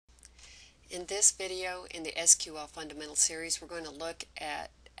In this video in the SQL Fundamental series, we're going to look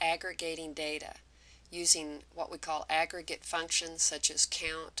at aggregating data using what we call aggregate functions such as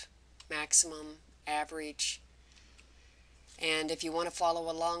count, maximum, average. And if you want to follow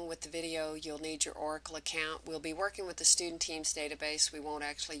along with the video, you'll need your Oracle account. We'll be working with the Student Teams database. We won't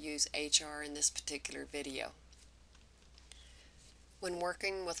actually use HR in this particular video. When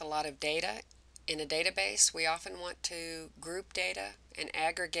working with a lot of data in a database, we often want to group data and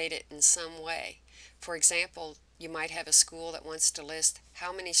aggregate it in some way. For example, you might have a school that wants to list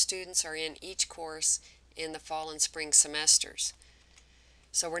how many students are in each course in the fall and spring semesters.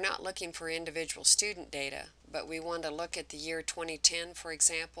 So we're not looking for individual student data, but we want to look at the year 2010, for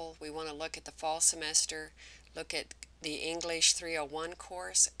example. We want to look at the fall semester, look at the English 301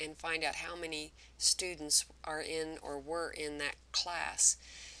 course, and find out how many students are in or were in that class.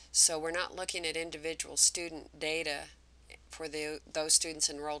 So we're not looking at individual student data for those students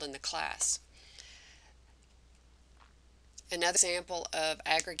enrolled in the class. Another example of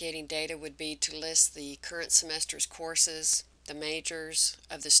aggregating data would be to list the current semester's courses, the majors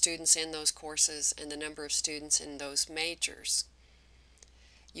of the students in those courses, and the number of students in those majors.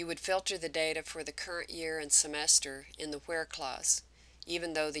 You would filter the data for the current year and semester in the where clause,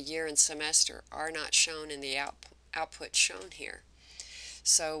 even though the year and semester are not shown in the output shown here.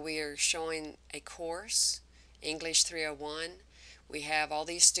 So we are showing a course, English 301. We have all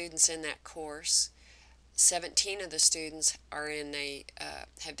these students in that course. 17 of the students are in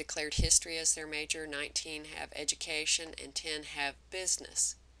have declared history as their major, 19 have education, and 10 have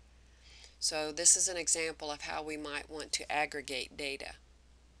business. So this is an example of how we might want to aggregate data.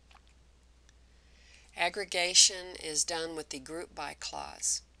 Aggregation is done with the group by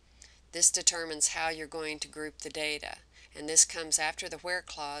clause. This determines how you're going to group the data, and this comes after the where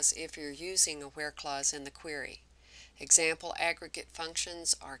clause if you're using a where clause in the query. Example aggregate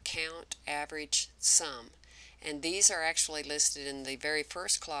functions are count, average, sum, and these are actually listed in the very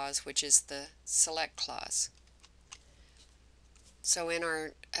first clause, which is the select clause. So in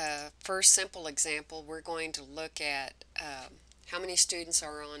our first simple example, we're going to look at how many students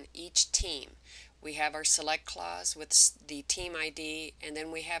are on each team. We have our select clause with the team ID, and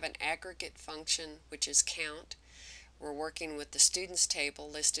then we have an aggregate function, which is count. We're working with the students table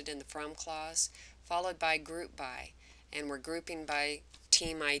listed in the from clause, followed by group by, and we're grouping by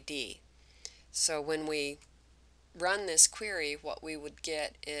team ID. So when we run this query, what we would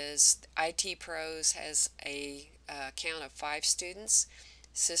get is IT Pros has a count of 5 students.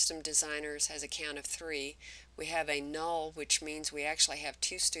 System Designers has a count of 3. We have a null, which means we actually have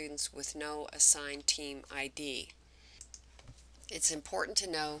 2 students with no assigned team ID. It's important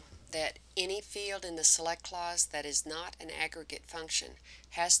to know that any field in the select clause that is not an aggregate function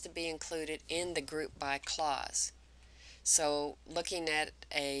has to be included in the group by clause. So looking at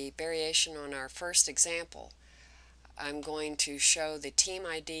a variation on our first example, I'm going to show the team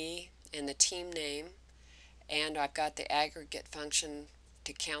ID and the team name, and I've got the aggregate function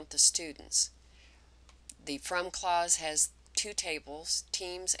to count the students. The from clause has 2 tables,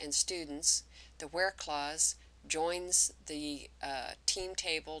 teams and students. The where clause joins the team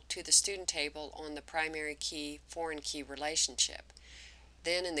table to the student table on the primary key foreign key relationship.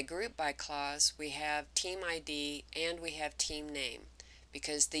 Then in the group by clause we have team ID and we have team name,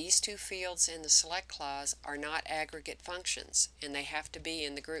 because these 2 fields in the select clause are not aggregate functions and they have to be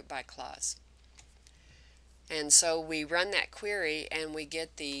in the group by clause. And so we run that query and we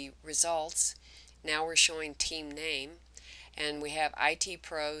get the results. Now we're showing team name, and we have IT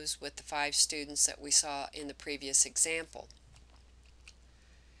Pros with the 5 students that we saw in the previous example.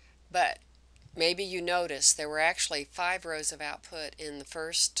 But maybe you noticed there were actually 5 rows of output in the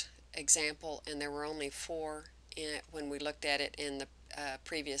first example, and there were only 4 when we looked at it in the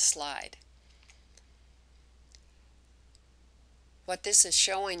previous slide. What this is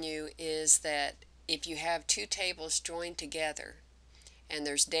showing you is that if you have 2 tables joined together and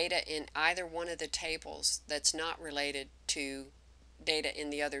there's data in either one of the tables that's not related to data in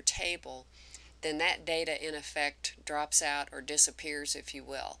the other table, then that data in effect drops out or disappears, if you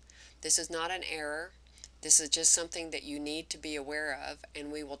will. This is not an error. This is just something that you need to be aware of,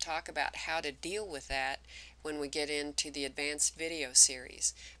 and we will talk about how to deal with that when we get into the advanced video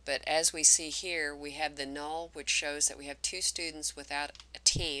series. But as we see here, we have the null, which shows that we have 2 students without a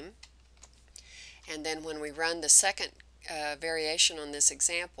team. And then when we run the second variation on this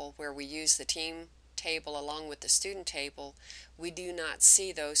example, where we use the team table along with the student table, we do not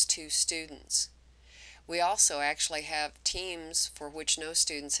see those 2 students. We also actually have teams for which no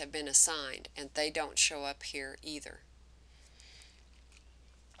students have been assigned, and they don't show up here either.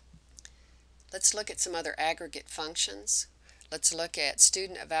 Let's look at some other aggregate functions. Let's look at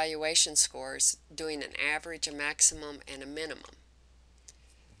student evaluation scores, doing an average, a maximum, and a minimum.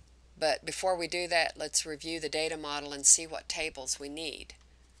 But before we do that, let's review the data model and see what tables we need.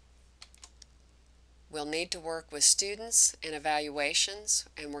 We'll need to work with students and evaluations,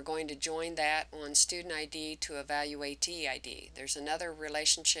 and we're going to join that on student ID to evaluatee ID. There's another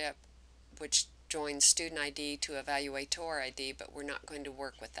relationship which joins student ID to evaluator ID, but we're not going to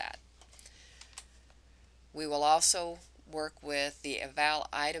work with that. We will also work with the eval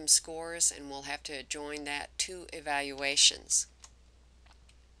item scores, and we'll have to join that to evaluations.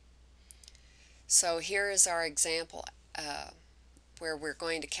 So here is our example where we're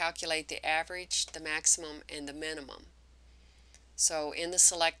going to calculate the average, the maximum, and the minimum. So in the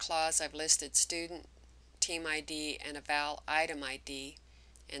select clause, I've listed student, team ID, and eval item ID,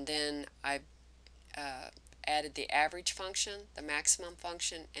 and then I've added the average function, the maximum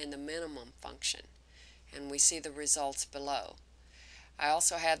function, and the minimum function, and we see the results below. I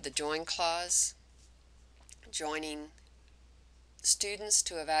also have the join clause, joining students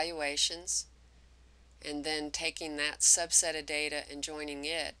to evaluations, and then taking that subset of data and joining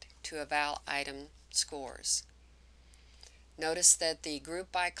it to eval item scores. Notice that the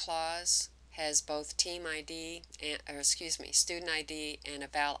group by clause has both team ID and, student ID and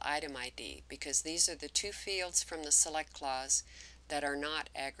eval item ID, because these are the two fields from the select clause that are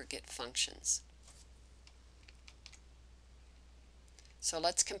not aggregate functions. So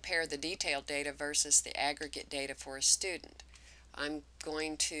let's compare the detailed data versus the aggregate data for a student. I'm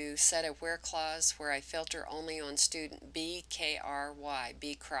going to set a where clause where I filter only on student B, K-R-Y,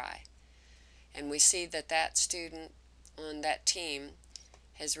 B Kreie. And we see that that student on that team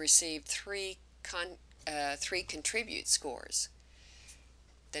has received three contribute scores.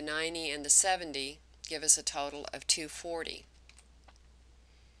 The 90 and the 70 give us a total of 240.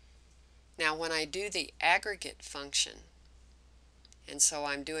 Now when I do the aggregate function, and so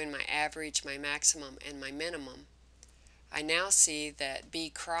I'm doing my average, my maximum, and my minimum, I now see that B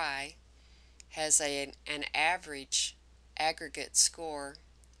Kreie has an average aggregate score,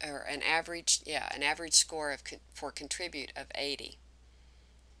 or an average score for contribute of 80.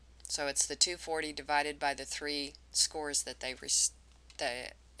 So it's the 240 divided by the 3 scores that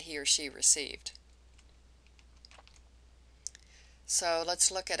he or she received. So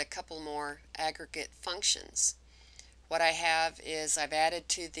let's look at a couple more aggregate functions. What I have is I've added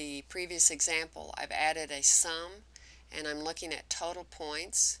to the previous example, I've added a sum, and I'm looking at total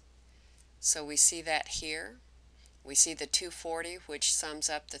points. So we see that here. We see the 240, which sums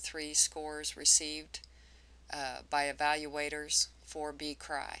up the 3 scores received by evaluators for B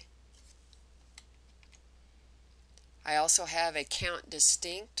Kreie. I also have a count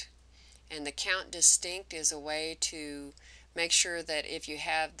distinct, and the count distinct is a way to make sure that if you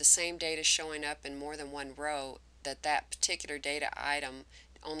have the same data showing up in more than one row, that that particular data item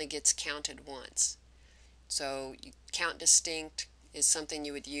only gets counted once. So count distinct is something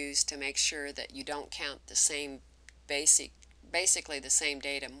you would use to make sure that you don't count the same basically the same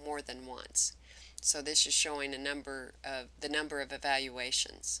data more than once. So this is showing the number of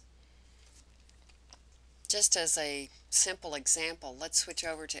evaluations. Just as a simple example, let's switch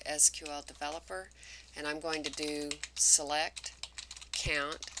over to SQL Developer, and I'm going to do select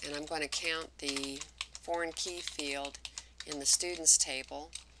count, and I'm going to count the foreign key field in the students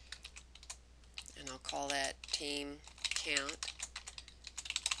table, and I'll call that team count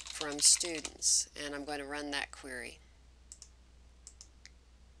from students, and I'm going to run that query.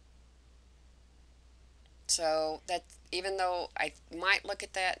 So that, even though I might look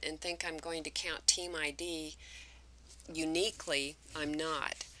at that and think I'm going to count team ID uniquely, I'm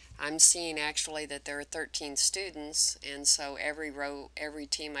not. I'm seeing actually that there are 13 students, and so every row, every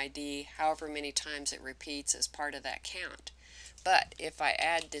team ID, however many times it repeats, is part of that count. But if I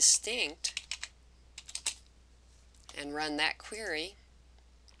add distinct and run that query,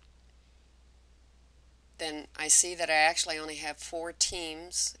 then I see that I actually only have 4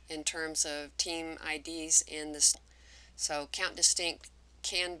 teams in terms of team IDs in this. So count distinct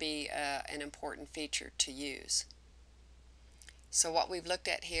can be an important feature to use. So what we've looked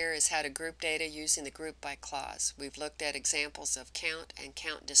at here is how to group data using the group by clause. We've looked at examples of count and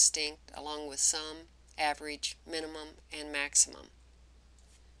count distinct along with sum, average, minimum, and maximum.